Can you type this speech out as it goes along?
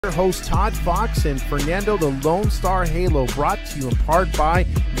Your host Todd Fox and Fernando the Lone Star Halo, brought to you in part by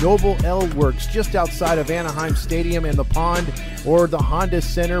Noble L Works, just outside of Anaheim Stadium and the Pond, or the Honda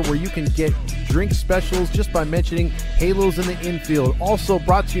Center, where you can get drink specials just by mentioning Halos in the Infield. Also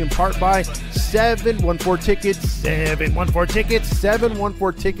brought to you in part by 714 Tickets.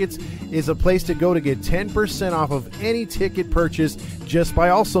 714 Tickets is a place to go to get 10% off of any ticket purchase just by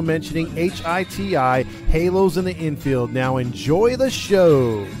also mentioning HITI, Halos in the Infield. Now enjoy the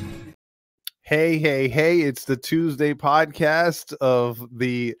show. Hey, it's the Tuesday podcast of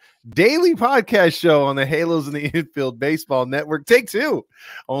the daily podcast show on the Halos in the Infield Baseball Network. Take two.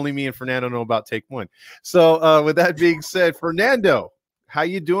 Only me and Fernando know about take one. So with that being said, Fernando, how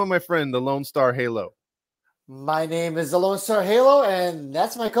you doing, my friend, the Lone Star Halo? My name is the Lone Star Halo, and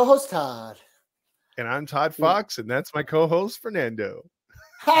that's my co-host, Todd. And I'm Todd Fox, and that's my co-host, Fernando.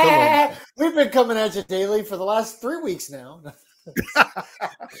 We've been coming at you daily for the last 3 weeks now.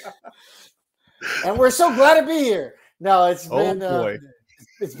 And we're so glad to be here. No, it's been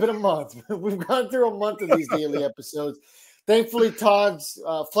it's been a month. We've gone through a month of these daily episodes. Thankfully, Todd's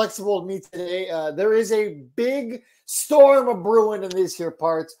flexible with me today. There is a big storm of brewing in these here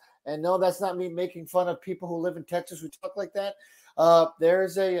parts. And no, that's not me making fun of people who live in Texas who talk like that.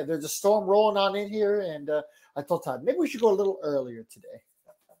 There's a storm rolling on in here, and I told Todd maybe we should go a little earlier today.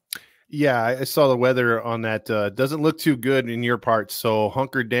 Yeah, I saw the weather on that. Doesn't look too good in your parts, so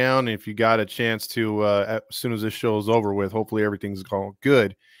hunker down if you got a chance to. As soon as this show is over with, hopefully everything's going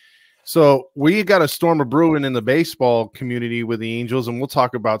good. So we got a storm of brewing in the baseball community with the Angels, and we'll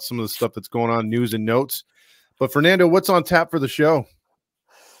talk about some of the stuff that's going on, news and notes. But Fernando, what's on tap for the show?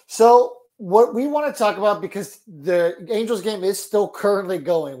 So what we want to talk about, because the Angels game is still currently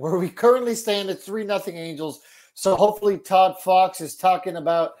going, where we currently stand at 3-0 Angels. So hopefully Todd Fox is talking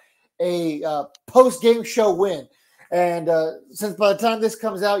about a post-game show win. And since by the time this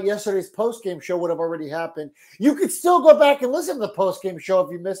comes out, yesterday's post-game show would have already happened. You could still go back and listen to the post-game show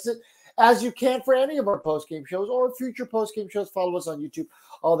if you missed it, as you can for any of our post-game shows or future post-game shows. Follow us on YouTube,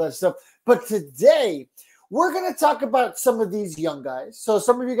 all that stuff. But today, we're going to talk about some of these young guys. So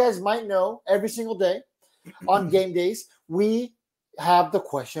some of you guys might know every single day on game days, we have the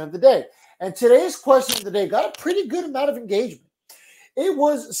question of the day. And today's question of the day got a pretty good amount of engagement. It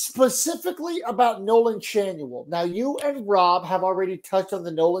was specifically about Nolan Schaunuel. Now, you and Rob have already touched on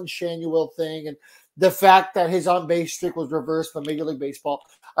the Nolan Schaunuel thing and the fact that his on-base streak was reversed by Major League Baseball.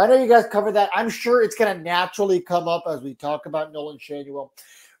 I know you guys covered that. I'm sure it's going to naturally come up as we talk about Nolan Schaunuel.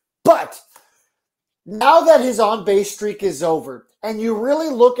 But now that his on-base streak is over, and you really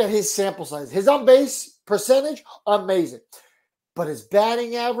look at his sample size, his on-base percentage, amazing. But his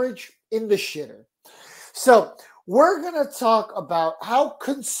batting average, in the shitter. So we're going to talk about how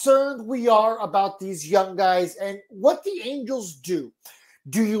concerned we are about these young guys and what the Angels do.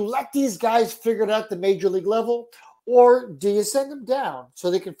 Do you let these guys figure it out at the major league level, or do you send them down so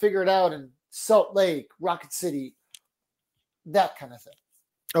they can figure it out in Salt Lake, Rocket City, that kind of thing?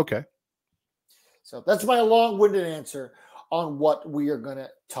 Okay. So that's my long-winded answer on what we are going to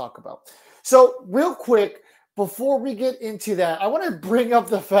talk about. So real quick, before we get into that, I want to bring up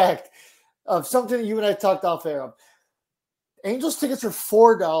the fact of something that you and I talked off air of. Angels tickets are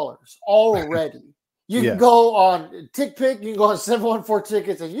 $4 already. You can go on TickPick, you can go on 714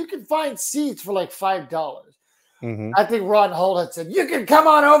 Tickets, and you can find seats for like $5. Mm-hmm. I think Ron Holt had said, you can come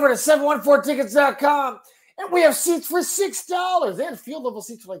on over to 714tickets.com, and we have seats for $6. They had field level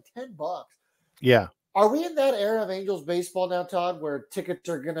seats for like $10. Yeah. Are we in that era of Angels baseball now, Todd, where tickets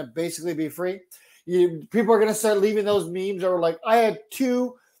are going to basically be free? People are going to start leaving those memes or like, I had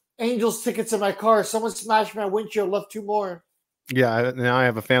 2 Angels tickets in my car. Someone smashed my windshield, left 2 more. Yeah, now I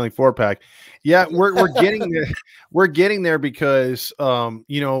have a family 4-pack. Yeah, we're getting there. We're getting there because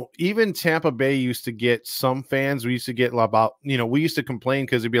even Tampa Bay used to get some fans. We used to get about, we used to complain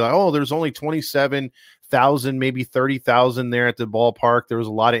because it'd be like, oh, there's only 27,000, maybe 30,000 there at the ballpark. There was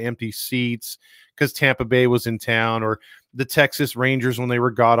a lot of empty seats because Tampa Bay was in town, or the Texas Rangers, when they were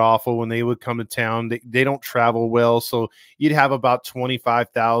god-awful, when they would come to town, they don't travel well. So you'd have about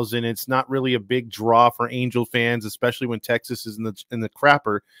 25,000. It's not really a big draw for Angel fans, especially when Texas is in the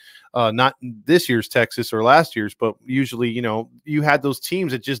crapper. Not this year's Texas or last year's, but usually, you had those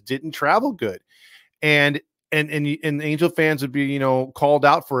teams that just didn't travel good. And Angel fans would be, called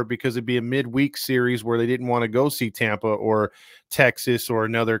out for it because it'd be a midweek series where they didn't want to go see Tampa or Texas or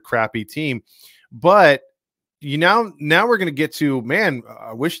another crappy team. But now we're going to get to, man,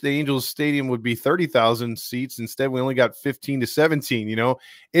 I wish the Angels stadium would be 30,000 seats. Instead, we only got 15 to 17.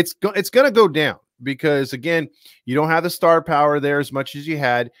 It's going to go down because, again, you don't have the star power there as much as you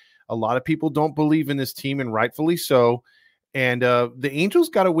had. A lot of people don't believe in this team, and rightfully so. And the Angels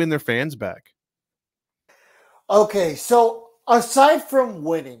got to win their fans back. Okay, so aside from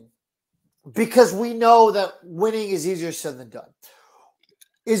winning, because we know that winning is easier said than done,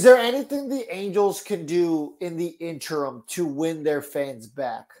 is there anything the Angels can do in the interim to win their fans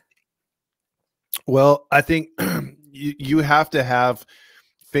back? Well, I think you have to have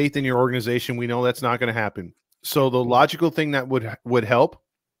faith in your organization. We know that's not going to happen. So the logical thing that would help,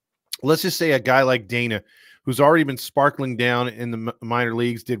 let's just say a guy like Dana, who's already been sparkling down in the minor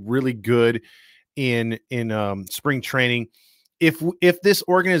leagues, did really good in spring training. If this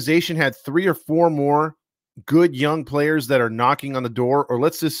organization had 3 or 4 more good young players that are knocking on the door, or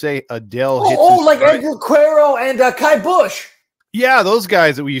let's just say Adele hits like Edgar Quero and Kai Bush. Yeah, those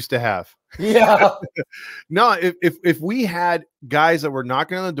guys that we used to have. Yeah. No, if we had guys that were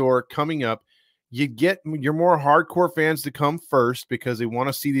knocking on the door coming up, you get your more hardcore fans to come first because they want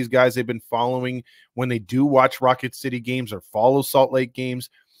to see these guys they've been following when they do watch Rocket City games or follow Salt Lake games.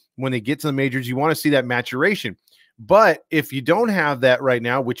 When they get to the majors, you want to see that maturation. But if you don't have that right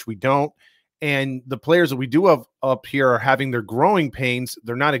now, which we don't, and the players that we do have up here are having their growing pains,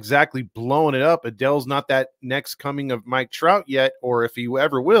 they're not exactly blowing it up. Adele's not that next coming of Mike Trout yet, or if he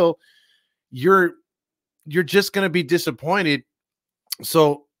ever will, you're just going to be disappointed.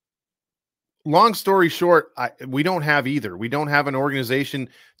 So long story short, we don't have either. We don't have an organization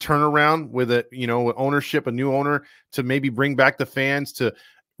turnaround with a, ownership, a new owner to maybe bring back the fans, to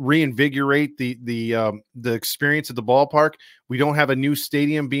reinvigorate the experience at the ballpark. We don't have a new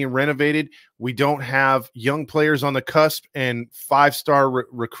stadium being renovated. We don't have young players on the cusp and 5-star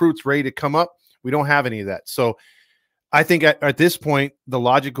recruits ready to come up. We don't have any of that. So I think at this point, the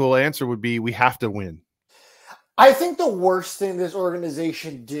logical answer would be we have to win. I think the worst thing this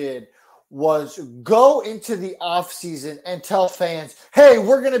organization did was go into the offseason and tell fans, hey,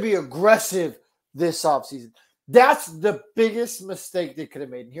 we're going to be aggressive this offseason. That's the biggest mistake they could have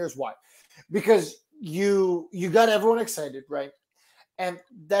made. And here's why. Because you got everyone excited, right? And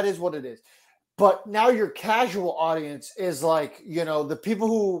that is what it is. But now your casual audience is like, the people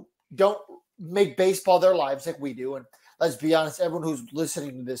who don't make baseball their lives like we do. And let's be honest, everyone who's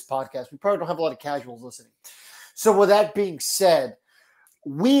listening to this podcast, we probably don't have a lot of casuals listening. So with that being said,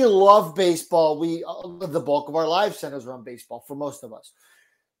 we love baseball. The bulk of our live centers are on baseball for most of us.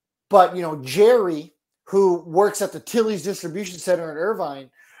 But, Jerry, who works at the Tilly's Distribution Center in Irvine,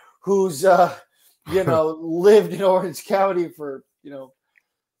 who's, lived in Orange County for,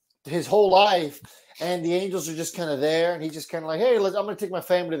 his whole life. And the Angels are just kind of there. And he's just kind of like, hey, I'm going to take my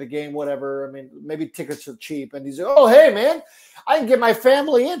family to the game, whatever. I mean, maybe tickets are cheap. And he's like, oh, hey, man, I can get my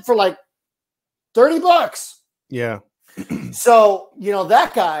family in for like $30. Yeah. So,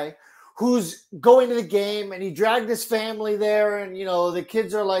 that guy who's going to the game and he dragged his family there and, the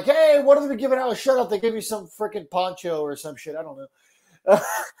kids are like, hey, what are they giving out? Shut up. They give you some freaking poncho or some shit. I don't know.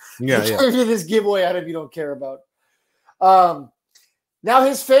 Yeah. Give you this giveaway out of you don't care about. Now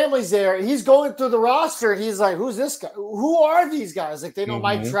his family's there. He's going through the roster and he's like, who's this guy? Who are these guys? Like they know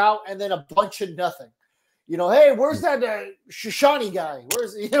Mike Trout and then a bunch of nothing. Hey, where's that Shoshani guy?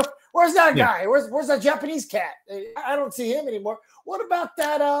 Where's that guy? Where's that Japanese cat? I don't see him anymore. What about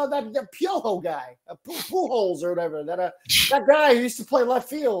that Piojo guy, Pujols or whatever? That guy who used to play left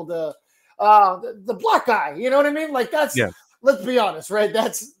field, the black guy. You know what I mean? Like that's. Yeah. Let's be honest, right?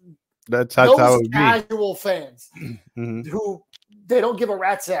 That's how it would be. Casual fans who they don't give a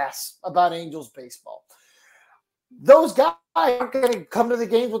rat's ass about Angels baseball. Those guys aren't going to come to the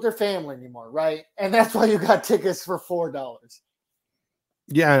games with their family anymore, right? And that's why you got tickets for $4.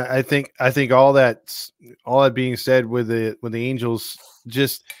 Yeah, I think all that being said with the Angels,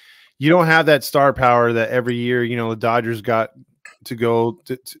 just you don't have that star power that every year, the Dodgers got to go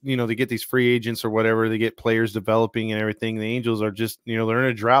to they get these free agents or whatever, they get players developing and everything. The Angels are just, they're in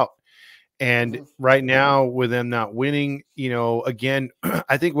a drought. And right now with them not winning, again,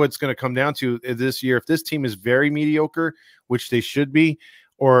 I think what's going to come down to this year, if this team is very mediocre, which they should be,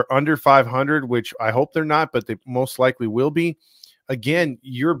 or under 500, which I hope they're not, but they most likely will be. Again,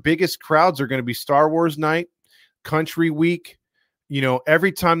 your biggest crowds are going to be Star Wars night, Country Week.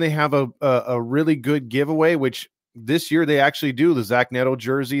 Every time they have a really good giveaway, which this year they actually do, the Zach Neto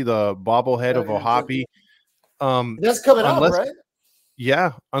jersey, the bobblehead of Ohoppe. That's coming up, right?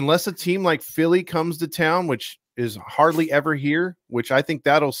 Yeah, unless a team like Philly comes to town, which is hardly ever here, which I think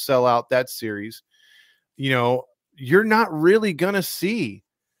that'll sell out that series. You're not really going to see,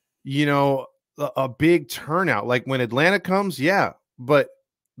 a big turnout. Like when Atlanta comes, yeah, but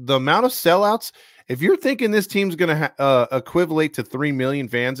the amount of sellouts, if you're thinking this team's going to equivalent to 3 million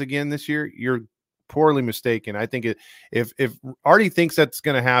fans again this year, you're poorly mistaken. I think if Artie thinks that's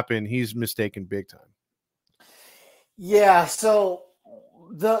going to happen, he's mistaken big time. Yeah. So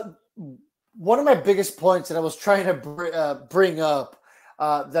the one of my biggest points that I was trying to bring up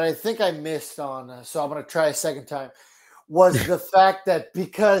that I think I missed on, so I'm going to try a second time, was the fact that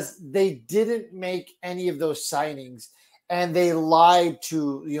because they didn't make any of those signings and they lied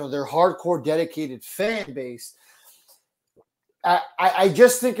to their hardcore dedicated fan base. I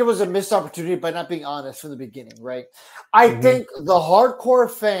just think it was a missed opportunity by not being honest from the beginning, right? I think the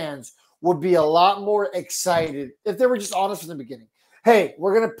hardcore fans would be a lot more excited if they were just honest from the beginning. Hey,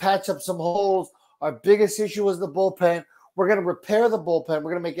 we're going to patch up some holes. Our biggest issue was the bullpen. We're going to repair the bullpen.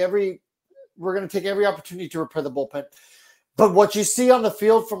 We're going to take every opportunity to repair the bullpen. But what you see on the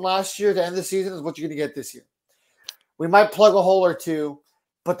field from last year to end the season is what you're going to get this year. We might plug a hole or two,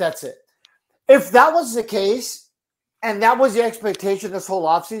 but that's it. If that was the case, and that was the expectation this whole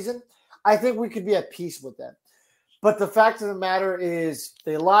offseason, I think we could be at peace with that. But the fact of the matter is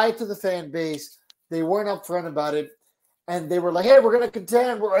they lied to the fan base. They weren't upfront about it. And they were like, hey, we're going to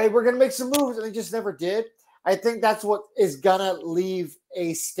contend. We're going to make some moves. And they just never did. I think that's what is going to leave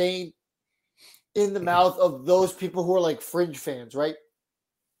a stain in the mouth of those people who are like fringe fans, right?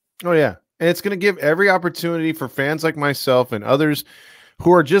 Oh, yeah. And it's going to give every opportunity for fans like myself and others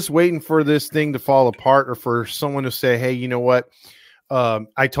who are just waiting for this thing to fall apart or for someone to say, hey, you know what?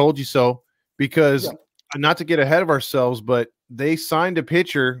 I told you so. Because not to get ahead of ourselves, but they signed a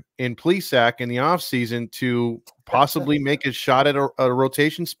pitcher in Plesac in the offseason to possibly make a shot at a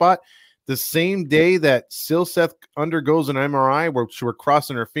rotation spot. The same day that Silseth undergoes an MRI, which we're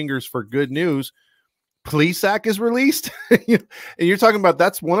crossing our fingers for good news, Plesac is released. And you're talking about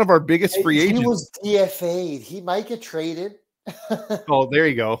that's one of our biggest free agents. He was DFA'd. He might get traded. Oh, there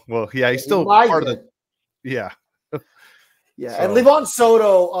you go. Well, yeah, he's still part of the – yeah. Yeah, so. And Livan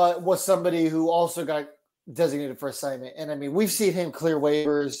Soto was somebody who also got designated for assignment. And, I mean, we've seen him clear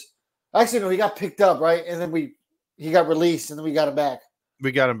waivers. Actually, no, he got picked up, right? And then he got released, and then we got him back.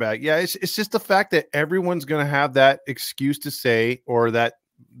 We got him back. Yeah, it's just the fact that everyone's going to have that excuse to say or that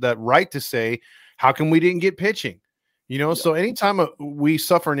right to say, how come we didn't get pitching? So anytime we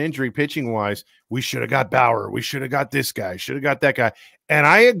suffer an injury pitching-wise, we should have got Bauer. We should have got this guy. Should have got that guy. And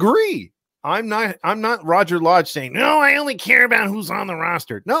I agree. I'm not Roger Lodge saying, no, I only care about who's on the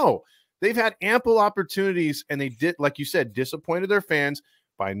roster. No, they've had ample opportunities, and they did, like you said, disappointed their fans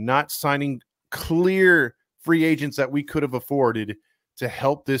by not signing clear free agents that we could have afforded to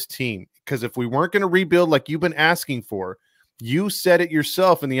help this team. Because if we weren't going to rebuild like you've been asking for, you said it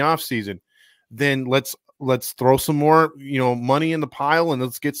yourself in the offseason, then let's throw some more, money in the pile and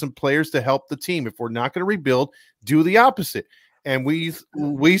let's get some players to help the team. If we're not going to rebuild, do the opposite. And we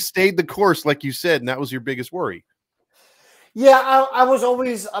stayed the course, like you said, and that was your biggest worry. Yeah, I was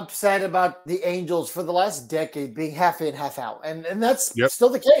always upset about the Angels for the last decade being half in, half out. And that's still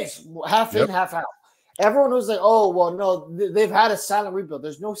the case. Half in, half out. Everyone was like, oh, well, no, they've had a silent rebuild.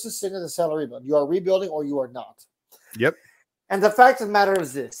 There's no such thing as a silent rebuild. You are rebuilding or you are not. Yep. And the fact of the matter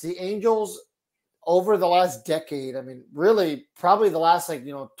is this. The Angels, over the last decade, I mean, really probably the last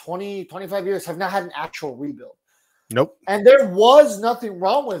 20, 25 years have not had an actual rebuild. Nope. And there was nothing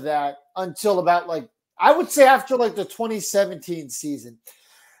wrong with that until about I would say after the 2017 season.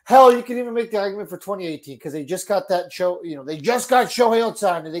 Hell, you can even make the argument for 2018 because they just got that show. They just got Shohei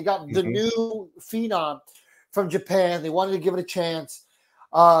Ohtani and they got the new phenom from Japan. They wanted to give it a chance.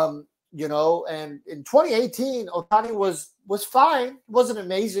 And in 2018, Ohtani was fine. It wasn't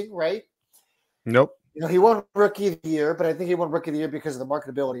amazing, right? Nope. He won Rookie of the Year, but I think he won Rookie of the Year because of the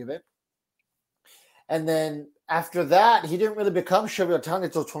marketability of it. And then after that, he didn't really become Shohei Ohtani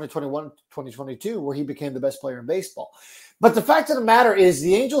until 2021, 2022, where he became the best player in baseball. But the fact of the matter is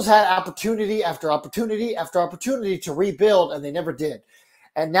the Angels had opportunity after opportunity after opportunity to rebuild, and they never did.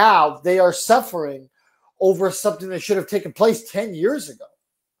 And now they are suffering over something that should have taken place 10 years ago.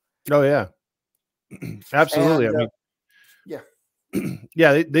 Oh, yeah. Absolutely. And,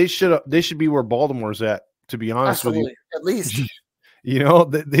 yeah, they should be where Baltimore's at, to be honest with you. At least.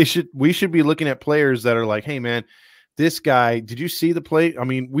 We should be looking at players that are like, hey man, this guy, did you see the play? I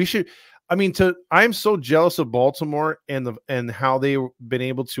mean, I'm so jealous of Baltimore and how they've been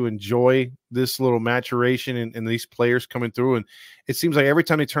able to enjoy this little maturation and these players coming through. And it seems like every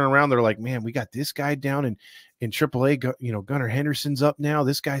time they turn around, they're like, man, we got this guy down in AAA, Gunnar Henderson's up now.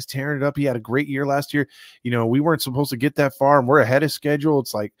 This guy's tearing it up. He had a great year last year. We weren't supposed to get that far and we're ahead of schedule.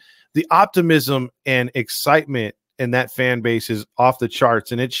 It's like the optimism and excitement and that fan base is off the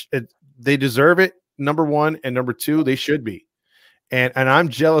charts, and they deserve it. Number one, and number two, they should be. And I'm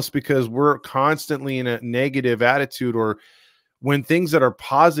jealous because we're constantly in a negative attitude, or when things that are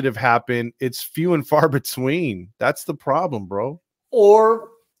positive happen, it's few and far between. That's the problem, bro. Or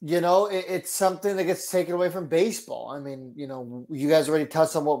it's something that gets taken away from baseball. I mean, you guys already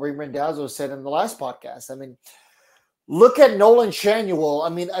touched on what Ray Randazzo said in the last podcast. I mean, look at Nolan Schaunuel. I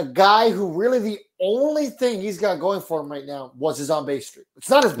mean, a guy who really the only thing he's got going for him right now was his on-base streak. It's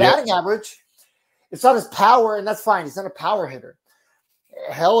not his batting average. It's not his power, and that's fine. He's not a power hitter.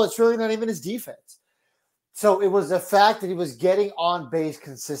 Hell, it's really not even his defense. So it was the fact that he was getting on base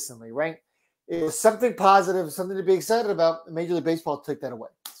consistently, right? It was something positive, something to be excited about. Major League Baseball took that away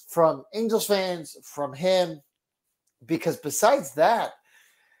from Angels fans, from him, because besides that,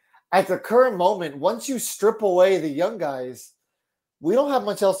 at the current moment, once you strip away the young guys, we don't have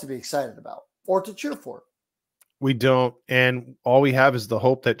much else to be excited about or to cheer for. We don't. And all we have is the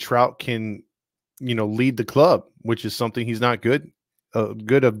hope that Trout can, lead the club, which is something he's not good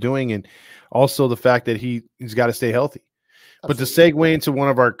of doing. And also the fact that he's got to stay healthy. Absolutely. But to segue into one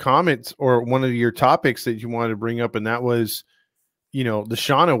of our comments or one of your topics that you wanted to bring up, and that was, the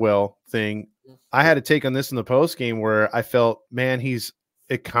Schaunuel thing. I had a take on this in the post game where I felt, man,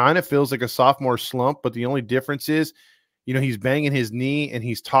 it kind of feels like a sophomore slump, but the only difference is, he's banging his knee and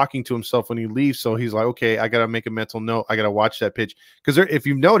he's talking to himself when he leaves. So he's like, okay, I got to make a mental note. I got to watch that pitch. Because if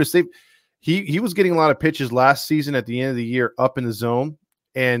you've noticed, he was getting a lot of pitches last season at the end of the year up in the zone.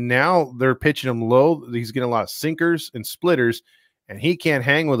 And now they're pitching him low. He's getting a lot of sinkers and splitters, and he can't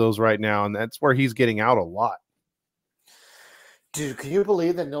hang with those right now. And that's where he's getting out a lot. Dude, can you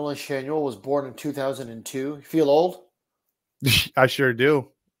believe that Nolan Schaunuel was born in 2002? You feel old? I sure do.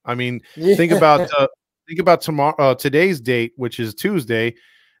 I mean, think about tomorrow, today's date, which is Tuesday.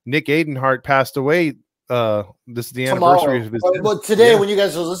 Nick Adenhart passed away. This is the anniversary of his death. Well, today, when you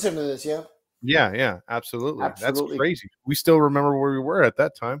guys are listening to this, yeah. Yeah, absolutely. That's crazy. We still remember where we were at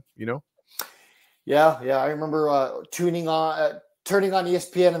that time, Yeah. I remember turning on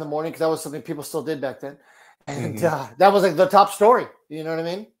ESPN in the morning because that was something people still did back then, and that was like the top story. You know what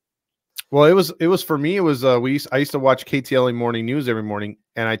I mean? Well, it was for me. It was I used to watch KTLA Morning News every morning,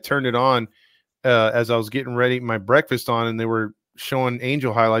 and I turned it on as I was getting ready my breakfast on, and they were showing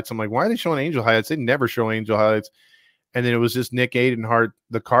Angel highlights. I'm like, why are they showing Angel highlights? They never show Angel highlights. And then it was just Nick Adenhart,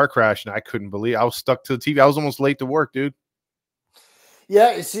 the car crash, and I couldn't believe I was stuck to the TV. I was almost late to work, dude.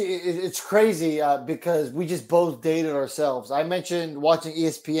 Yeah, it's crazy because we just both dated ourselves. I mentioned watching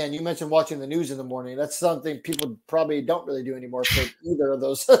ESPN. You mentioned watching the news in the morning. That's something people probably don't really do anymore for either of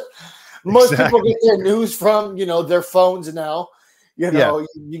those. Most people get their news from, their phones now. You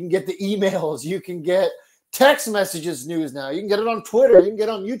can get the emails. You can get text messages news now. You can get it on Twitter. You can get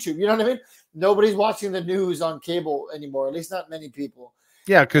it on YouTube. You know what I mean? Nobody's watching the news on cable anymore, at least not many people.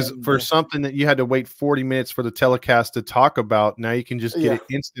 Yeah, because for something that you had to wait 40 minutes for the telecast to talk about, now you can just get it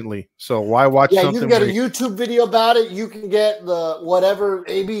instantly. So why watch something? You can get a YouTube video about it. You can get the whatever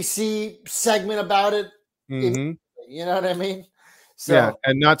ABC segment about it. You know what I mean? So,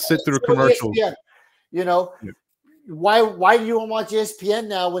 and not sit through commercials. Why do you want to watch ESPN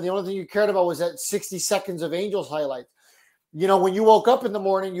now when the only thing you cared about was that 60 seconds of Angels highlights? When you woke up in the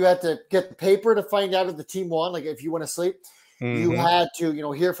morning, you had to get the paper to find out if the team won. Like if you went to sleep, you had to,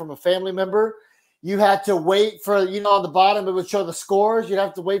 hear from a family member. You had to wait for, on the bottom, it would show the scores. You'd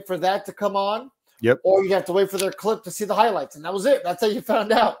have to wait for that to come on. Yep. Or you'd have to wait for their clip to see the highlights. And that was it. That's how you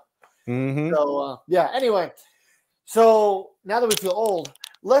found out. So, anyway. So now that we feel old,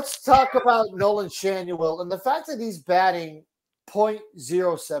 let's talk about Nolan Schaunuel and the fact that he's batting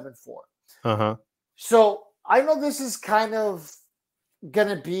 .074. So I know this is kind of going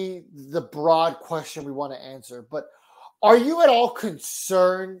to be the broad question we want to answer, but are you at all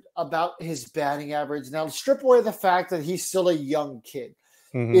concerned about his batting average? Now, strip away the fact that he's still a young kid.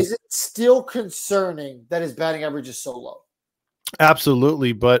 Is it still concerning that his batting average is so low?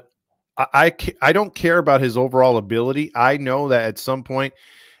 Absolutely, but I don't care about his overall ability. I know that at some point,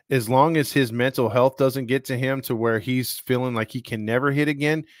 as long as his mental health doesn't get to him to where he's feeling like he can never hit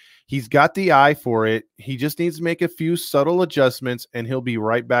again, he's got the eye for it. He just needs to make a few subtle adjustments, and he'll be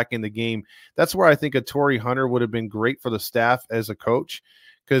right back in the game. That's where I think a Torrey Hunter would have been great for the staff as a coach,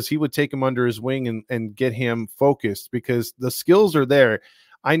 because he would take him under his wing and get him focused, because the skills are there.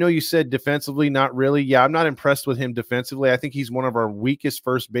 I know you said defensively, not really. Yeah, I'm not impressed with him defensively. I think he's one of our weakest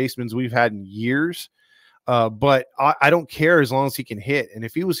first basemen we've had in years. But I don't care as long as he can hit. And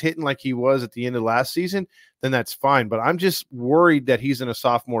if he was hitting like he was at the end of last season, then that's fine. But I'm just worried that he's in a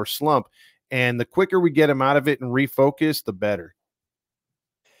sophomore slump. And the quicker we get him out of it and refocus, the better.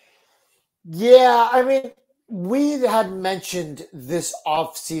 Yeah, I mean, we had mentioned this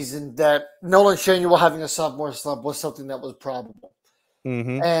offseason that Nolan Schaunuel having a sophomore slump was something that was probable.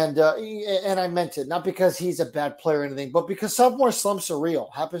 And I meant it, not because he's a bad player or anything, but because sophomore slumps are real.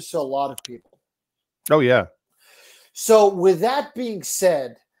 Happens to a lot of people. Oh, yeah. So with that being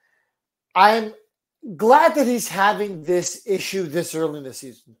said, I'm glad that he's having this issue this early in the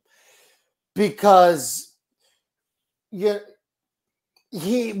season because we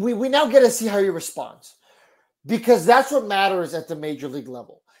now get to see how he responds, because that's what matters at the major league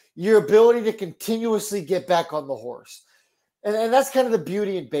level. Your ability to continuously get back on the horse. And that's kind of the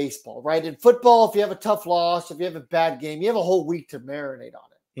beauty in baseball, right? In football, if you have a tough loss, if you have a bad game, you have a whole week to marinate on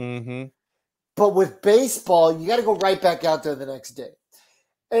it. Mm-hmm. But with baseball, you got to go right back out there the next day.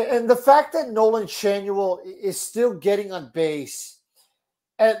 And the fact that Nolan Schaunuel is still getting on base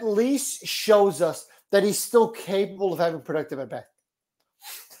at least shows us that he's still capable of having productive at bat.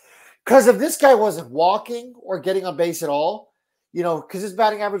 Because if this guy wasn't walking or getting on base at all, because his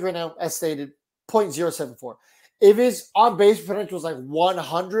batting average right now, as stated, 0.074. If his on base potential is like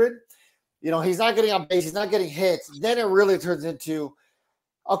 100, he's not getting on base, he's not getting hits, then it really turns into,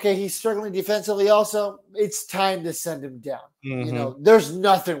 okay, he's struggling defensively also. It's time to send him down. Mm-hmm. There's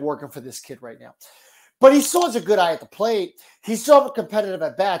nothing working for this kid right now. But he still has a good eye at the plate. He still has competitive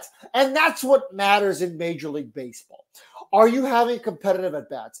at-bats. And that's what matters in Major League Baseball. Are you having competitive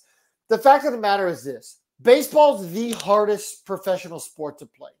at-bats? The fact of the matter is this. Baseball's the hardest professional sport to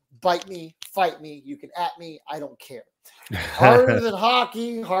play. Bite me, fight me, you can at me, I don't care. Harder than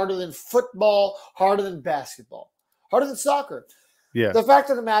hockey, harder than football, harder than basketball, harder than soccer. Yeah. The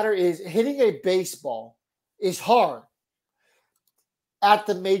fact of the matter is hitting a baseball is hard at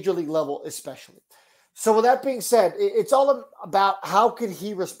the major league level, especially. So with that being said, it's all about how can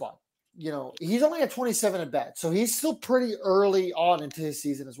he respond. He's only at 27 at bat, so he's still pretty early on into his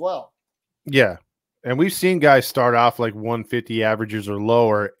season as well. Yeah. And we've seen guys start off like 150 averages or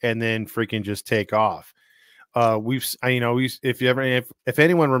lower and then freaking just take off. If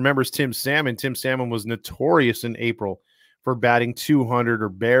anyone remembers Tim Salmon was notorious in April for batting 200 or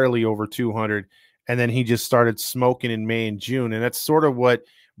barely over 200. And then he just started smoking in May and June. And that's sort of what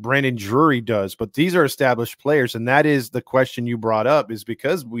Brandon Drury does. But these are established players. And that is the question you brought up, is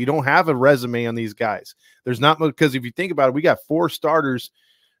because we don't have a resume on these guys. There's not much, because if you think about it, we got 4 starters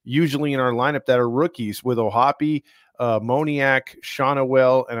usually in our lineup that are rookies, with Ohoppe, Moniak,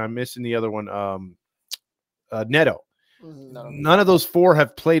 Schaunuel, and I'm missing the other one, Neto. None of those 4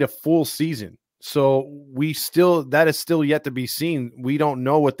 have played a full season. So that is still yet to be seen. We don't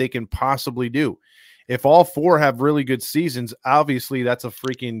know what they can possibly do. If all 4 have really good seasons, obviously that's a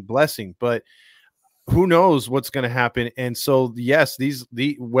freaking blessing, but who knows what's going to happen. And so, yes,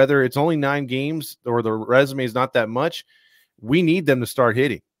 whether it's only 9 games or the resume is not that much, we need them to start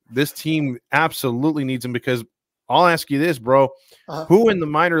hitting. This team absolutely needs them, because I'll ask you this, bro. Who in the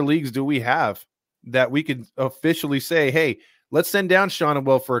minor leagues do we have that we could officially say, hey, let's send down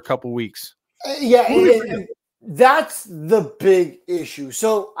Schaunuel for a couple weeks? And that's the big issue.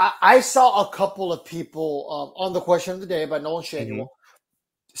 So I saw a couple of people on the question of the day by Nolan Schaunuel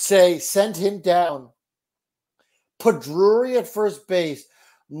say, send him down, put Drury at first base,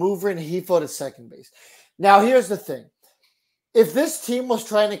 move Rengifo to second base. Now, here's the thing. If this team was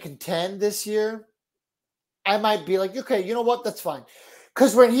trying to contend this year, I might be like, okay, you know what? That's fine.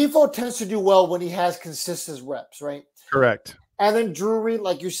 Because Rengifo tends to do well when he has consistent reps, right? Correct. And then Drury,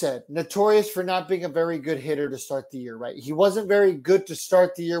 like you said, notorious for not being a very good hitter to start the year, right? He wasn't very good to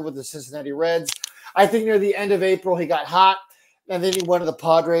start the year with the Cincinnati I think near the end of April, he got hot, and then he went to the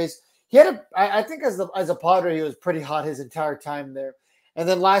Padres. I think as a Padre, he was pretty hot his entire time there. And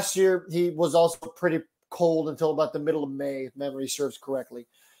then last year, he was also pretty cold until about the middle of May, if memory serves correctly.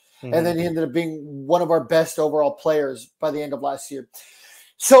 And then he ended up being one of our best overall players by the end of last year.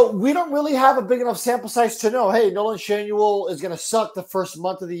 So we don't really have a big enough sample size to know, hey, Nolan Schaunuel is going to suck the first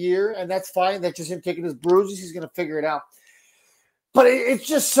month of the year, and that's fine. That's just him taking his bruises. He's going to figure it out. But it's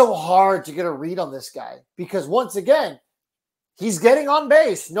just so hard to get a read on this guy, because once again, he's getting on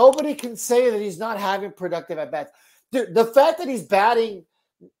base. Nobody can say that he's not having productive at-bats. Dude, the fact that he's batting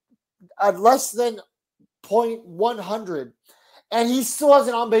at less than .100 and he still has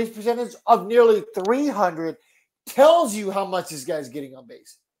an on-base percentage of nearly 300 tells you how much this guy's getting on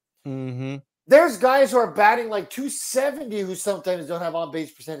base. There's guys who are batting like 270 who sometimes don't have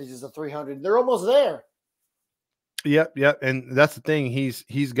on-base percentages of 300. They're almost there. Yep. And that's the thing.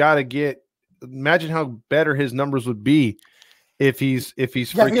 He's got to get. Imagine how better his numbers would be if he's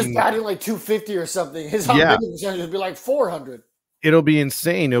freaking. He's batting like 250 or something. His on-base percentage would be like 400. It'll be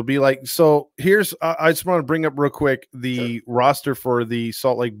insane. It'll be like, so here's, I just want to bring up real quick the roster for the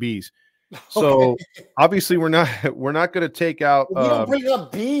Salt Lake Bees. So obviously we're not going to take out. We don't bring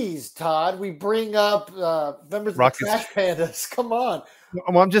up bees, Todd. We bring up members of the Trash Pandas. Come on.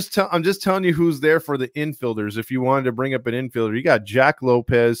 Well, I'm just telling you who's there for the infielders. If you wanted to bring up an infielder, you got Jack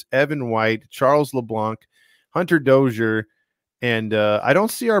Lopez, Evan White, Charles LeBlanc, Hunter Dozier, And I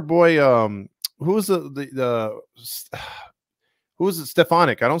don't see our boy. Who was the who was it?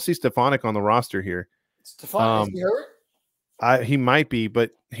 Stefanik. I don't see Stefanik on the roster here. Stefan, is he hurt? He might be,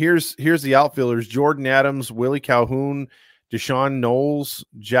 but here's the outfielders: Jordan Adams, Willie Calhoun, Deshaun Knowles,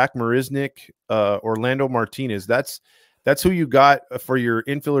 Jack Marisnik, Orlando Martinez. That's who you got for your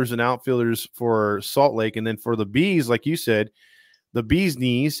infielders and outfielders for Salt Lake. And then for the Bees, like you said, the Bees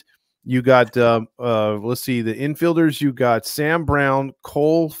knees, you got let's see, the infielders, you got Sam Brown,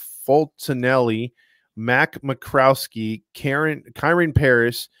 Cole Fultonelli, Mac McCrowski, Kyron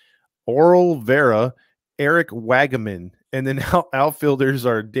Paris, Oral Vera, Eric Wagaman. And then outfielders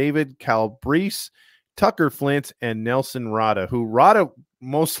are David Calabrese, Tucker Flint, and Nelson Rada, who Rada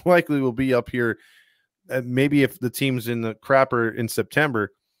most likely will be up here maybe if the team's in the crapper in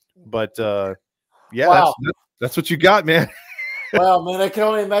September. But yeah, wow. that's what you got, man. Wow, man, I can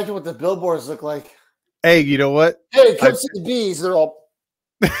only imagine what the billboards look like. Hey, you know what? Hey, come see the Bees. They're all.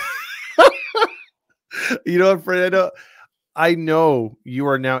 You know what, Fred? I know you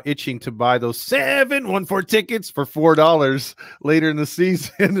are now itching to buy those 714 tickets for $4 later in the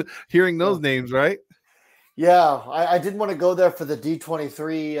season. Hearing those names, right? Yeah, I did want to go there for the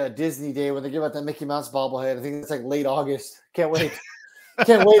D23 Disney Day when they give out that Mickey Mouse bobblehead. I think it's like late August. Can't wait.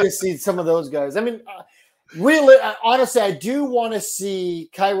 Can't wait to see some of those guys. I mean, really, honestly, I do want to see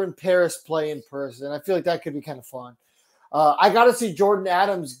Kyron Paris play in person. I feel like that could be kind of fun. I got to see Jordan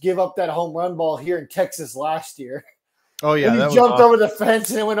Adams give up that home run ball here in Texas last year. Oh, yeah. He jumped over the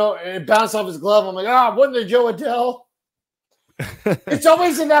fence and it bounced off his glove. I'm like, wasn't it Joe Adele? It's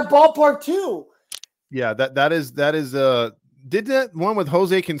always in that ballpark, too. Yeah, that is did that one with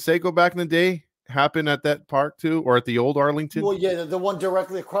Jose Canseco back in the day happen at that park too, or at the old Arlington? Well, yeah, the one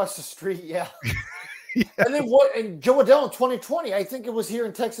directly across the street, yeah. Yeah. And then and Joe Adele in 2020, I think it was here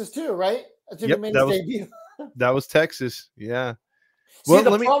in Texas too, right? I think Yep, it made his debut. That was Texas, yeah. See,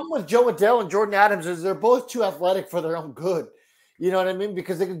 the problem with Joe Adele and Jordan Adams is they're both too athletic for their own good. You know what I mean?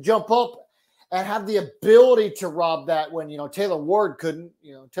 Because they can jump up and have the ability to rob that when, Taylor Ward couldn't.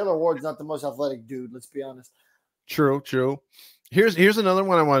 Taylor Ward's not the most athletic dude, let's be honest. True. Here's another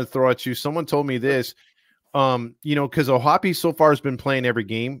one I want to throw at you. Someone told me this, because Ohoppe so far has been playing every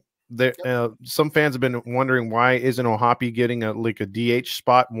game. Some fans have been wondering why isn't Ohoppe getting a DH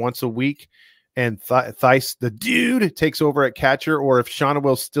spot once a week, and Theis, the dude, takes over at catcher, or if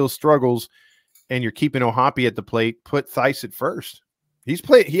Schaunuel still struggles and you're keeping Ohoppe at the plate, put Theis at first.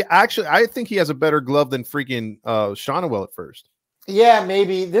 I think he has a better glove than freaking Schaunuel at first. Yeah,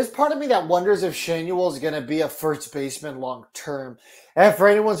 maybe. There's part of me that wonders if Schaunuel is going to be a first baseman long term. And for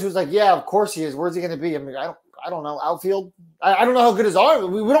anyone who's like, yeah, of course he is. Where's he going to be? I mean, I don't know. Outfield. I don't know how good his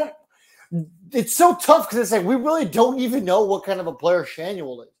arm. We don't. It's so tough because it's like we really don't even know what kind of a player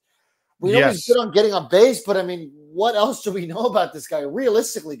Schaunuel is. We know he's good on getting on base, but I mean, what else do we know about this guy?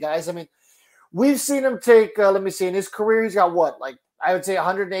 Realistically, guys, I mean, we've seen him take. Let me see. In his career, he's got what? Like I would say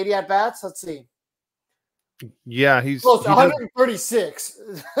 180 at bats. Let's see. Yeah, he's close to 136.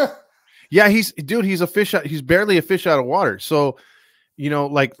 Yeah, he's a fish out. He's barely a fish out of water. So,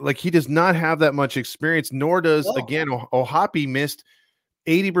 like he does not have that much experience. Nor does again Ohoppe missed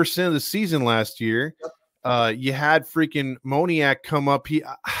 80% of the season last year. You had freaking Moniak come up. Do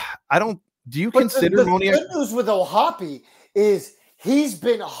you consider Moniak? The good news with Ohoppe is he's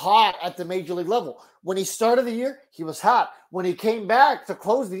been hot at the major league level. When he started the year, he was hot. When he came back to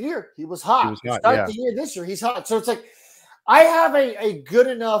close the year, he was hot. The year this year, he's hot. So it's like I have a good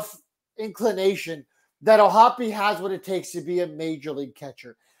enough inclination that Ohoppe has what it takes to be a major league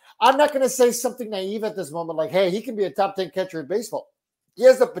catcher. I'm not going to say something naive at this moment like, hey, he can be a top 10 catcher in baseball. He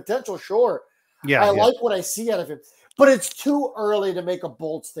has the potential, sure. Yeah, I like what I see out of him. But it's too early to make a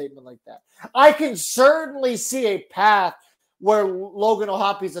bold statement like that. I can certainly see a path where Logan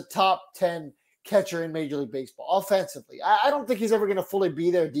Ohoppe is a top 10 catcher in Major League Baseball offensively. I don't think he's ever going to fully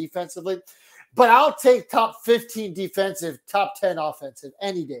be there defensively, but I'll take top 15 defensive, top 10 offensive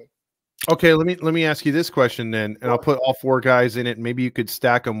any day. Okay, let me ask you this question then, and I'll put all four guys in it. Maybe you could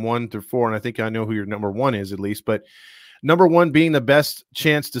stack them 1 through 4, and I think I know who your number 1 is at least. But number 1 being the best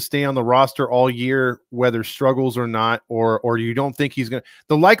chance to stay on the roster all year, whether struggles or not, or you don't think he's going to –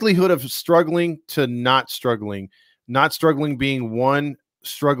 the likelihood of struggling to not struggling being 1,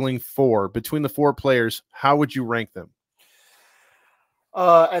 struggling 4. Between the 4 players, how would you rank them?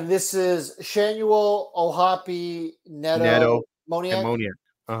 And this is Schaunuel, Ohoppe, Neto, Moniak. And Moniak.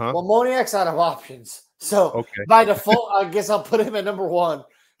 Well, Moniak's out of options. So by default, I guess I'll put him at number 1.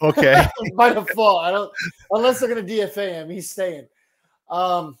 Okay. By default, unless they're going to DFA him, he's staying.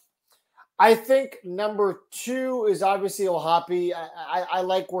 I think number 2 is obviously Ohoppe. I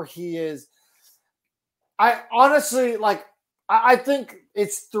like where he is. I honestly I think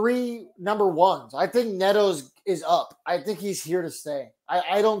it's 3 number ones. I think Neto's is up. I think he's here to stay.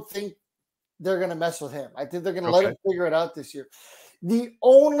 I don't think they're going to mess with him. I think they're going to let him figure it out this year. The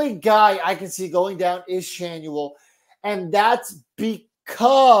only guy I can see going down is Schaunuel, and that's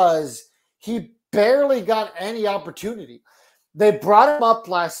because he barely got any opportunity. They brought him up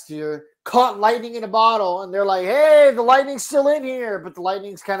last year, caught lightning in a bottle, and they're like, hey, the lightning's still in here, but the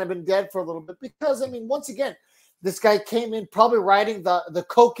lightning's kind of been dead for a little bit because, I mean, once again, this guy came in probably riding the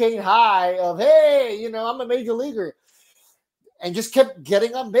cocaine high of, hey, you know, I'm a major leaguer, and just kept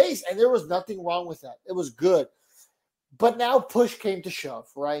getting on base, and there was nothing wrong with that. It was good. But now push came to shove,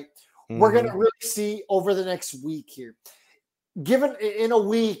 right? We're going to really see over the next week here. Given in a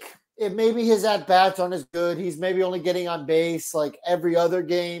week, maybe his at-bats aren't as good. He's maybe only getting on base like every other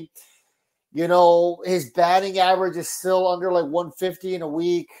game. You know, his batting average is still under like 150 in a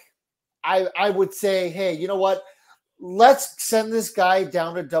week. I would say, hey, you know what? Let's send this guy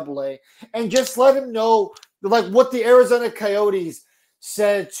down to Double-A and just let him know, like what the Arizona Coyotes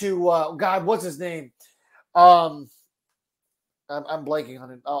said to God, what's his name? I'm blanking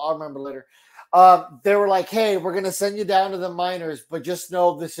on it. I'll remember later. They were like, hey, we're going to send you down to the minors, but just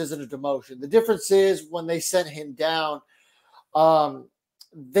know this isn't a demotion. The difference is when they sent him down,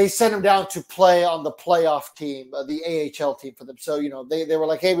 they sent him down to play on the playoff team, the AHL team for them. So, you know, they were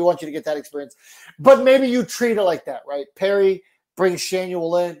like, hey, we want you to get that experience. But maybe you treat it like that, right? Perry brings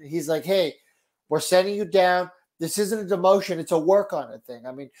Schaunuel in. He's like, hey, we're sending you down. This isn't a demotion. It's a work on it thing.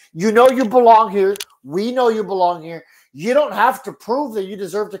 I mean, you know you belong here. We know you belong here. You don't have to prove that you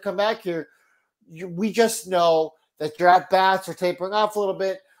deserve to come back here. We just know that your at-bats are tapering off a little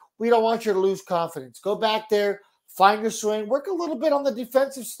bit. We don't want you to lose confidence. Go back there, find your swing, work a little bit on the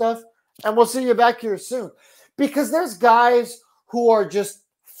defensive stuff, and we'll see you back here soon. Because there's guys who are just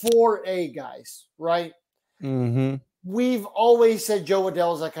 4A guys, right? Mm-hmm. We've always said Joe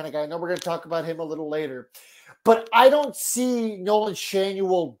Adell is that kind of guy. I know we're going to talk about him a little later. But I don't see Nolan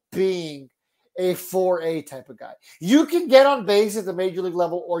Schaunuel being a 4A type of guy. You can get on base at the major league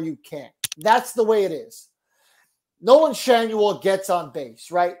level or you can't. That's the way it is. Nolan Schaunuel gets on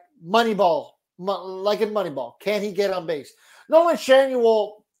base, right? Moneyball, like in Moneyball. Can he get on base? Nolan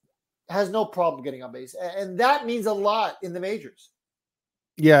Schaunuel has no problem getting on base, and that means a lot in the majors.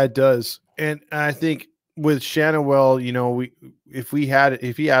 Yeah, it does. And I think with Schaunuel, you know, if he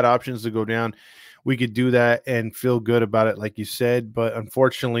had options to go down, we could do that and feel good about it, like you said. But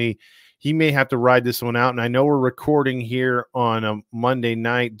unfortunately, he may have to ride this one out. And I know we're recording here on a Monday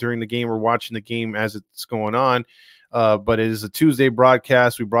night during the game. We're watching the game as it's going on. But it is a Tuesday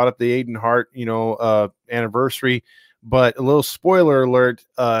broadcast. We brought up the Aiden Hart, anniversary. But a little spoiler alert,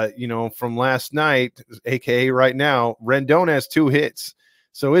 from last night, a.k.a. right now, Rendon has 2 hits.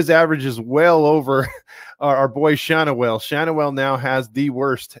 So his average is well over our boy Schaunuel. Schaunuel now has the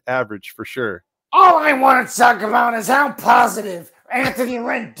worst average for sure. All I want to talk about is how positive Anthony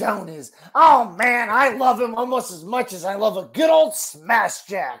Rendon is. Oh, man, I love him almost as much as I love a good old smash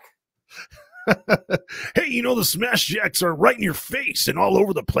jack. Hey, the smash jacks are right in your face and all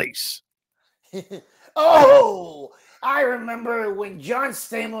over the place. Oh, I remember when John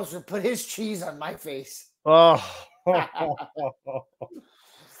Stamos would put his cheese on my face. Oh.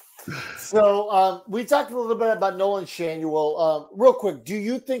 So we talked a little bit about Nolan Schaunuel. Real quick, do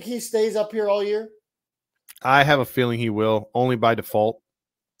you think he stays up here all year? I have a feeling he will, only by default.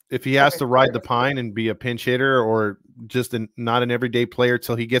 If he has to ride the pine and be a pinch hitter or just not an everyday player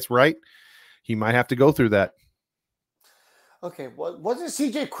till he gets right, he might have to go through that. Okay, wasn't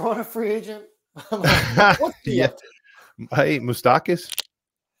CJ Cron a free agent? What's he yeah. Hey, Moustakas?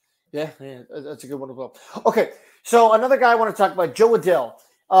 Yeah, that's a good one as well. Okay, so another guy I want to talk about, Joe Adell.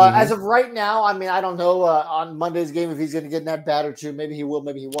 As of right now, I mean, I don't know on Monday's game if he's going to get an at-bat or 2. Maybe he will,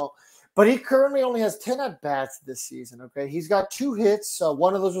 maybe he won't. But he currently only has 10 at-bats this season, okay? He's got 2 hits.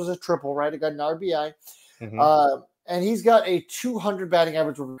 One of those was a triple, right? He got an RBI. And he's got a 200 batting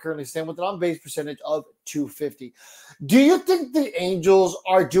average where we're currently staying with an on-base percentage of 250. Do you think the Angels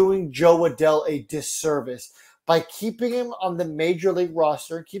are doing Joe Adell a disservice by keeping him on the major league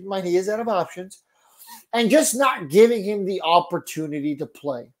roster? Keep in mind, he is out of options. And just not giving him the opportunity to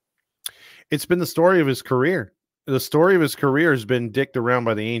play. It's been the story of his career. The story of his career has been dicked around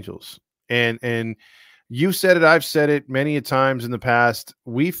by the Angels. And you said it, I've said it many a times in the past.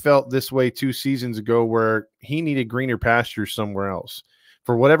 We felt this way 2 seasons ago where he needed greener pastures somewhere else.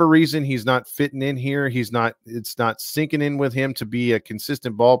 For whatever reason, he's not fitting in here. It's not sinking in with him to be a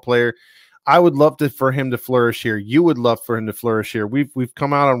consistent ball player. I would love for him to flourish here. You would love for him to flourish here. We've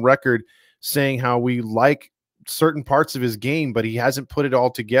come out on record saying how we like certain parts of his game, but he hasn't put it all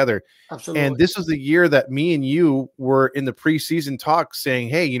together. Absolutely. And this was the year that me and you were in the preseason talk saying,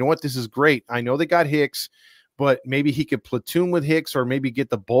 hey, you know what? This is great. I know they got Hicks, but maybe he could platoon with Hicks or maybe get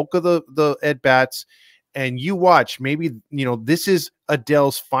the bulk of the at-bats. And you watch, maybe, you know, this is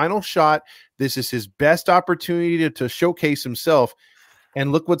Adell's final shot. This is his best opportunity to showcase himself.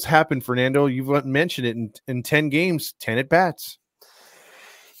 And look what's happened, Fernando. You've mentioned it in 10 games, 10 at-bats.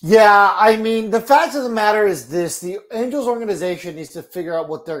 Yeah, I mean, the fact of the matter is this. The Angels organization needs to figure out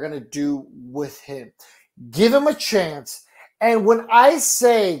what they're going to do with him. Give him a chance. And when I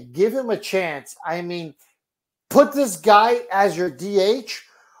say give him a chance, I mean put this guy as your DH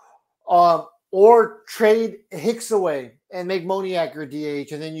or trade Hicks away and make Moniak your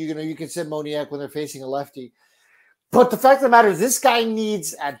DH. And then you can send Moniak when they're facing a lefty. But the fact of the matter is this guy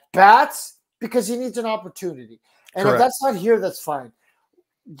needs at-bats because he needs an opportunity. And Correct. if that's not here, that's fine.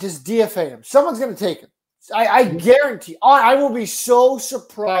 Just DFA him. Someone's going to take him. I guarantee. I will be so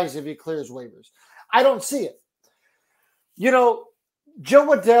surprised if he clears waivers. I don't see it. You know, Joe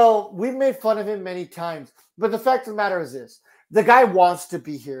Adell, we've made fun of him many times, but the fact of the matter is this. The guy wants to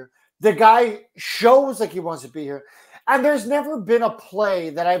be here. The guy shows like he wants to be here. And there's never been a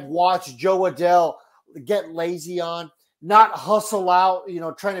play that I've watched Joe Adell get lazy on, not hustle out, you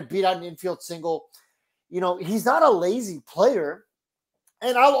know, trying to beat out an infield single. You know, he's not a lazy player.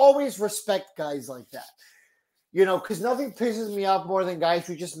 And I'll always respect guys like that, you know, because nothing pisses me off more than guys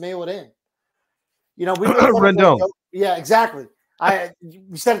who just mail it in. You know, we Rendon. Yeah, exactly.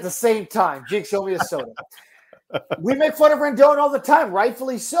 We said at the same time. Jake, show me a soda. We make fun of Rendon all the time,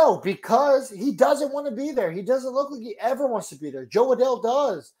 rightfully so, because he doesn't want to be there. He doesn't look like he ever wants to be there. Joe Adell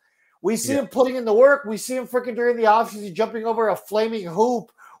does. We see him putting in the work. We see him freaking during the offseason jumping over a flaming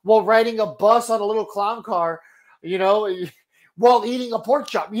hoop while riding a bus on a little clown car, you know, while eating a pork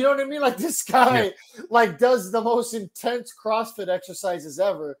chop. You know what I mean? Like this guy like does the most intense CrossFit exercises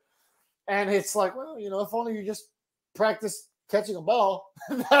ever. And it's like, well, you know, if only you just practice catching a ball.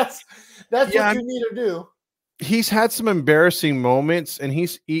 that's what you need to do. He's had some embarrassing moments and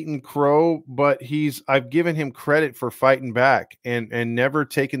he's eaten crow, but I've given him credit for fighting back and never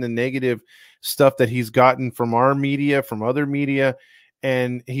taken the negative stuff that he's gotten from our media, from other media.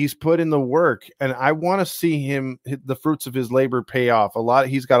 And he's put in the work, and I want to see him the fruits of his labor pay off.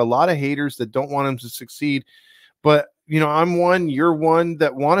 He's got a lot of haters that don't want him to succeed, but you know, I'm one, you're one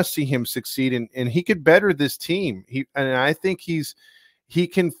that want to see him succeed, and he could better this team. And I think he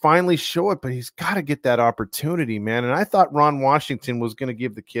can finally show it, but he's got to get that opportunity, man. And I thought Ron Washington was going to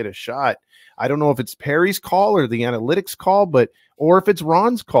give the kid a shot. I don't know if it's Perry's call or the analytics call, or if it's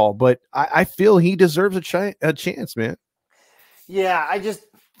Ron's call, but I feel he deserves a chance, man. Yeah,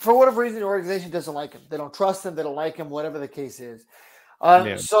 for whatever reason, the organization doesn't like him. They don't trust him. They don't like him, whatever the case is.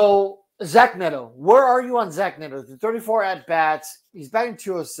 So, Zach Neto, where are you on Zach Neto? The 34 at-bats. He's batting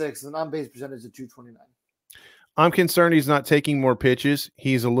 206 and on-base percentage of 229. I'm concerned he's not taking more pitches.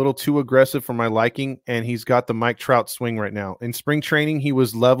 He's a little too aggressive for my liking, and he's got the Mike Trout swing right now. In spring training, he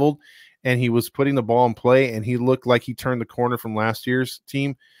was leveled, and he was putting the ball in play, and he looked like he turned the corner from last year's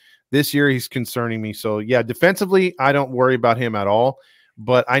team. This year, he's concerning me. So, yeah, defensively, I don't worry about him at all,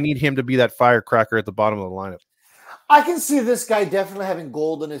 but I need him to be that firecracker at the bottom of the lineup. I can see this guy definitely having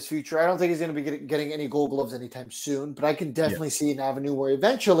gold in his future. I don't think he's going to be getting any gold gloves anytime soon, but I can definitely see an avenue where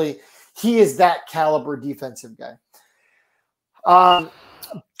eventually he is that caliber defensive guy.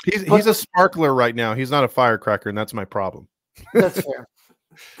 He's a sparkler right now. He's not a firecracker, and that's my problem. That's fair.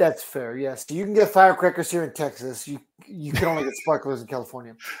 That's fair. Yes, you can get firecrackers here in Texas. You can only get sparklers in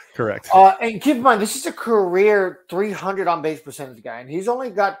California. Correct. And keep in mind, this is a career 300 on base percentage guy, and he's only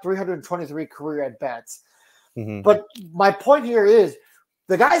got 323 career at bats. Mm-hmm. But my point here is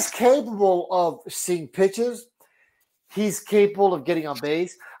the guy's capable of seeing pitches. He's capable of getting on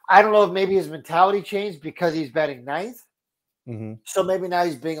base. I don't know if maybe his mentality changed because he's batting ninth. Mm-hmm. So maybe now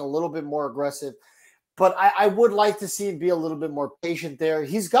he's being a little bit more aggressive. But I would like to see him be a little bit more patient there.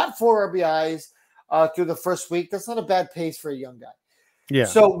 He's got 4 RBIs through the first week. That's not a bad pace for a young guy. Yeah.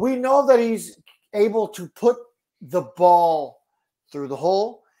 So we know that he's able to put the ball through the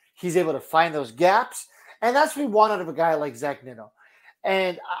hole. He's able to find those gaps. And that's what we want out of a guy like Zach Neto.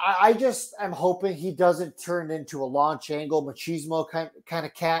 And I just am hoping he doesn't turn into a launch angle machismo kind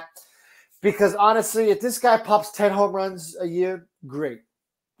of cat. Because honestly, if this guy pops 10 home runs a year, great.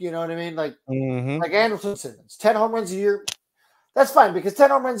 You know what I mean? Like Anderson Simmons, 10 home runs a year. That's fine because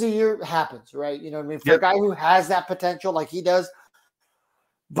 10 home runs a year happens, right? You know what I mean? For a guy who has that potential like he does.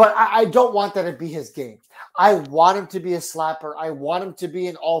 But I don't want that to be his game. I want him to be a slapper. I want him to be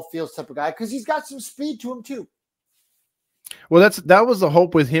an all fields type of guy because he's got some speed to him too. Well, that was the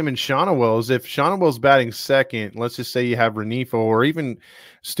hope with him and Schaunuel is if Schaunuel's batting second, let's just say you have Renifo or even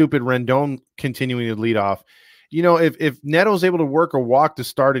stupid Rendon continuing to lead off. You know, if Neto's able to work a walk to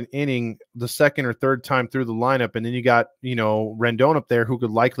start an inning the second or third time through the lineup, and then you got, you know, Rendon up there who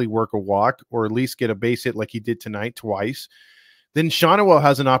could likely work a walk or at least get a base hit like he did tonight twice, then Schaunuel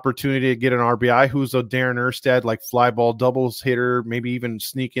has an opportunity to get an RBI who's a Darren Erstad like fly ball doubles hitter, maybe even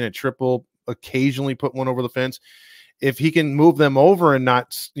sneak in a triple, occasionally put one over the fence. If he can move them over and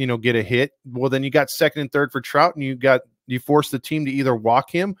not, you know, get a hit, well, then you got second and third for Trout, and you force the team to either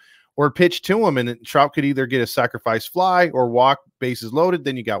walk him or pitch to him, and then Trout could either get a sacrifice fly or walk, bases loaded.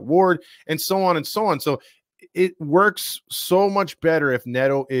 Then you got Ward, and so on and so on. So it works so much better if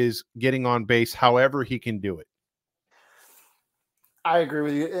Neto is getting on base, however he can do it. I agree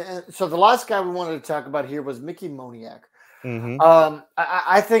with you. And so the last guy we wanted to talk about here was Mickey Moniak.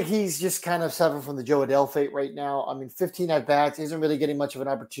 I think he's just kind of suffering from the Joe Adele fate right now. I mean, 15 at bats, isn't really getting much of an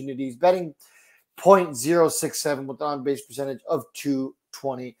opportunity. He's betting .067 with on base percentage of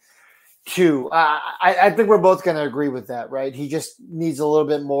 222. I think we're both going to agree with that, right? He just needs a little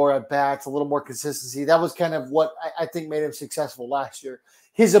bit more at bats, a little more consistency. That was kind of what I think made him successful last year.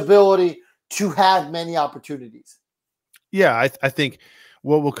 His ability to have many opportunities. Yeah, I think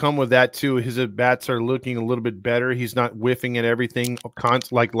what will come with that too, his at-bats are looking a little bit better. He's not whiffing at everything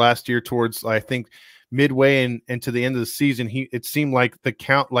like last year towards, I think, midway and to the end of the season. It seemed like the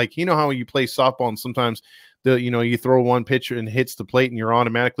count, like, you know how you play softball and sometimes you throw one pitch and hits the plate and you're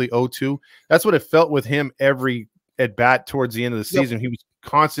automatically 0-2. That's what it felt with him every at-bat towards the end of the season. Yep. He was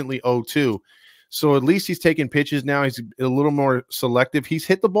constantly 0-2. So at least he's taking pitches now. He's a little more selective. He's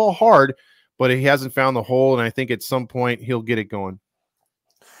hit the ball hard, but he hasn't found the hole, and I think at some point he'll get it going.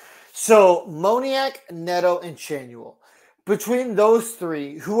 So Moniak, Neto, and Schaunuel. Between those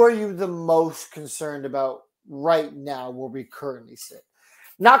three, who are you the most concerned about right now where we currently sit?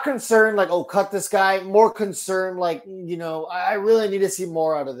 Not concerned like, oh, cut this guy. More concerned like, I really need to see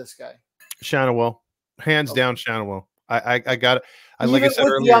more out of this guy. Schaunuel. Hands down Schaunuel. I got it. Like I said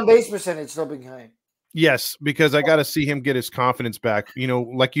with earlier, the on-base percentage still being high. Yes, because I got to see him get his confidence back. You know,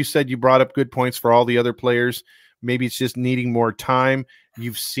 like you said, you brought up good points for all the other players. Maybe it's just needing more time.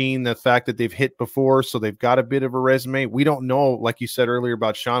 You've seen the fact that they've hit before, so they've got a bit of a resume. We don't know, like you said earlier,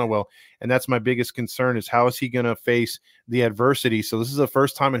 about Schaunuel, and that's my biggest concern is how is he going to face the adversity? So this is the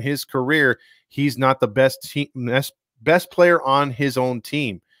first time in his career he's not the best player on his own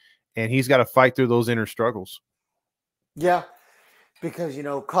team, and he's got to fight through those inner struggles. Yeah. Because,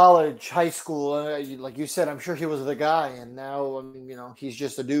 college, high school, like you said, I'm sure he was the guy. And now, I mean, he's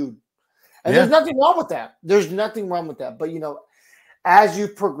just a dude. And there's nothing wrong with that. There's nothing wrong with that. But, as you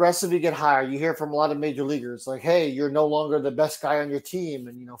progressively get higher, you hear from a lot of major leaguers like, hey, you're no longer the best guy on your team.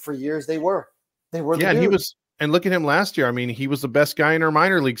 And, for years they were. They were. Yeah, and he was. And look at him last year. I mean, he was the best guy in our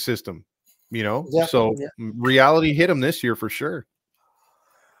minor league system, So reality hit him this year for sure.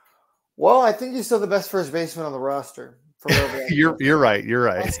 Well, I think he's still the best first baseman on the roster. You're right. You're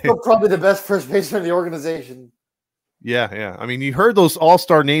right. He's still probably the best first baseman in the organization. Yeah. I mean, you heard those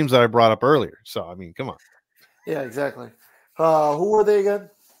all-star names that I brought up earlier. So, I mean, come on. Yeah, exactly. Who were they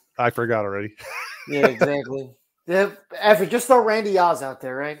again? I forgot already. Yeah, exactly. Yeah, Effie, just throw Randy Oz out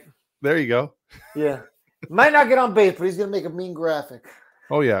there, right? There you go. Yeah. Might not get on base, but he's going to make a mean graphic.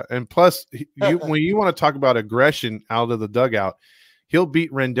 Oh, yeah. And plus, when you want to talk about aggression out of the dugout, he'll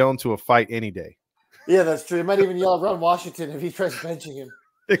beat Rendon to a fight any day. Yeah, that's true. He might even yell at Ron Washington if he tries benching him.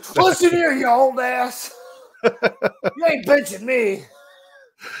 Exactly. Listen here, you old ass. You ain't benching me.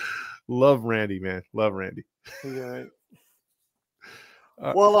 Love Randy, man. Love Randy. Yeah, right.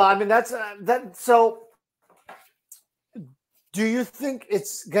 Well, I mean, that's that. So, do you think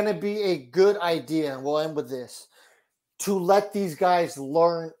it's going to be a good idea, and we'll end with this, to let these guys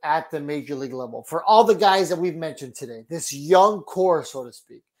learn at the major league level? For all the guys that we've mentioned today, this young core, so to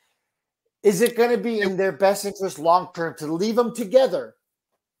speak, is it going to be in their best interest long term to leave them together?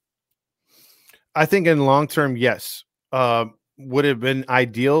 I think in long term, yes. Would it have been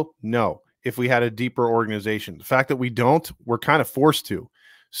ideal? No. If we had a deeper organization. The fact that we don't, we're kind of forced to.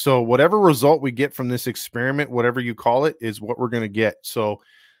 So whatever result we get from this experiment, whatever you call it, is what we're going to get. So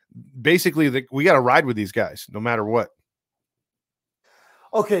basically, we got to ride with these guys no matter what.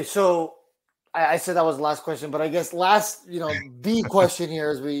 Okay, so I said that was the last question, but I guess the question here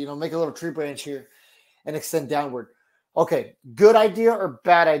is we, make a little tree branch here and extend downward. Okay, good idea or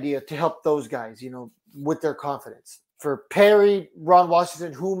bad idea to help those guys, with their confidence? For Perry, Ron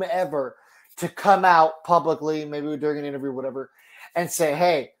Washington, whomever, to come out publicly, maybe during an interview, whatever, and say,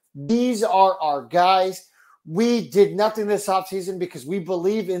 hey, these are our guys. We did nothing this offseason because we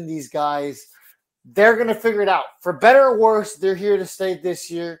believe in these guys. They're going to figure it out. For better or worse, they're here to stay this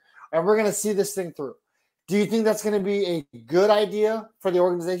year, and we're going to see this thing through. Do you think that's going to be a good idea for the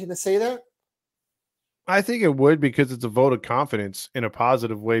organization to say that? I think it would, because it's a vote of confidence in a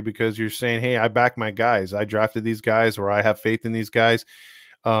positive way, because you're saying, hey, I back my guys. I drafted these guys, or I have faith in these guys.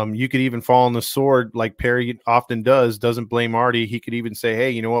 You could even fall on the sword like Perry often does, doesn't blame Artie. He could even say, hey,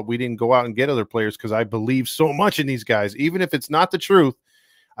 you know what? We didn't go out and get other players because I believe so much in these guys. Even if it's not the truth,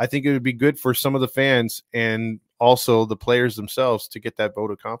 I think it would be good for some of the fans and also the players themselves to get that vote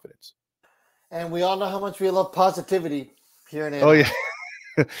of confidence. And we all know how much we love positivity here in Anaheim. Oh,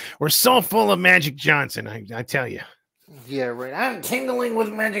 yeah. We're so full of Magic Johnson, I tell you. Yeah, right. I'm tingling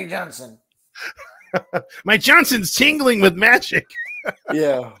with Magic Johnson. My Johnson's tingling with magic.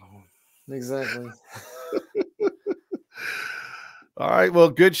 Yeah, exactly. All right. Well,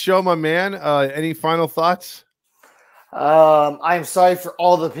 good show, my man. Any final thoughts? I'm sorry for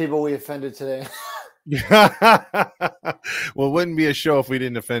all the people we offended today. Well, it wouldn't be a show if we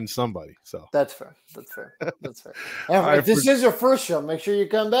didn't offend somebody. So that's fair. That's fair. That's fair. And if this is your first show, make sure you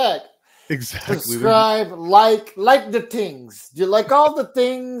come back. Exactly. Subscribe, like the things. Do you like all the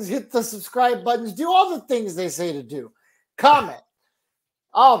things? Hit the subscribe buttons. Do all the things they say to do. Comment.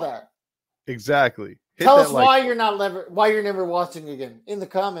 All that. Exactly. Tell us why you're never watching again in the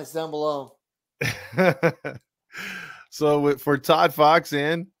comments down below. So for Todd Fox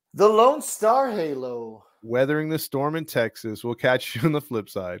and the Lone Star Halo, weathering the storm in Texas, we'll catch you on the flip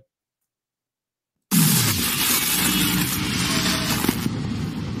side.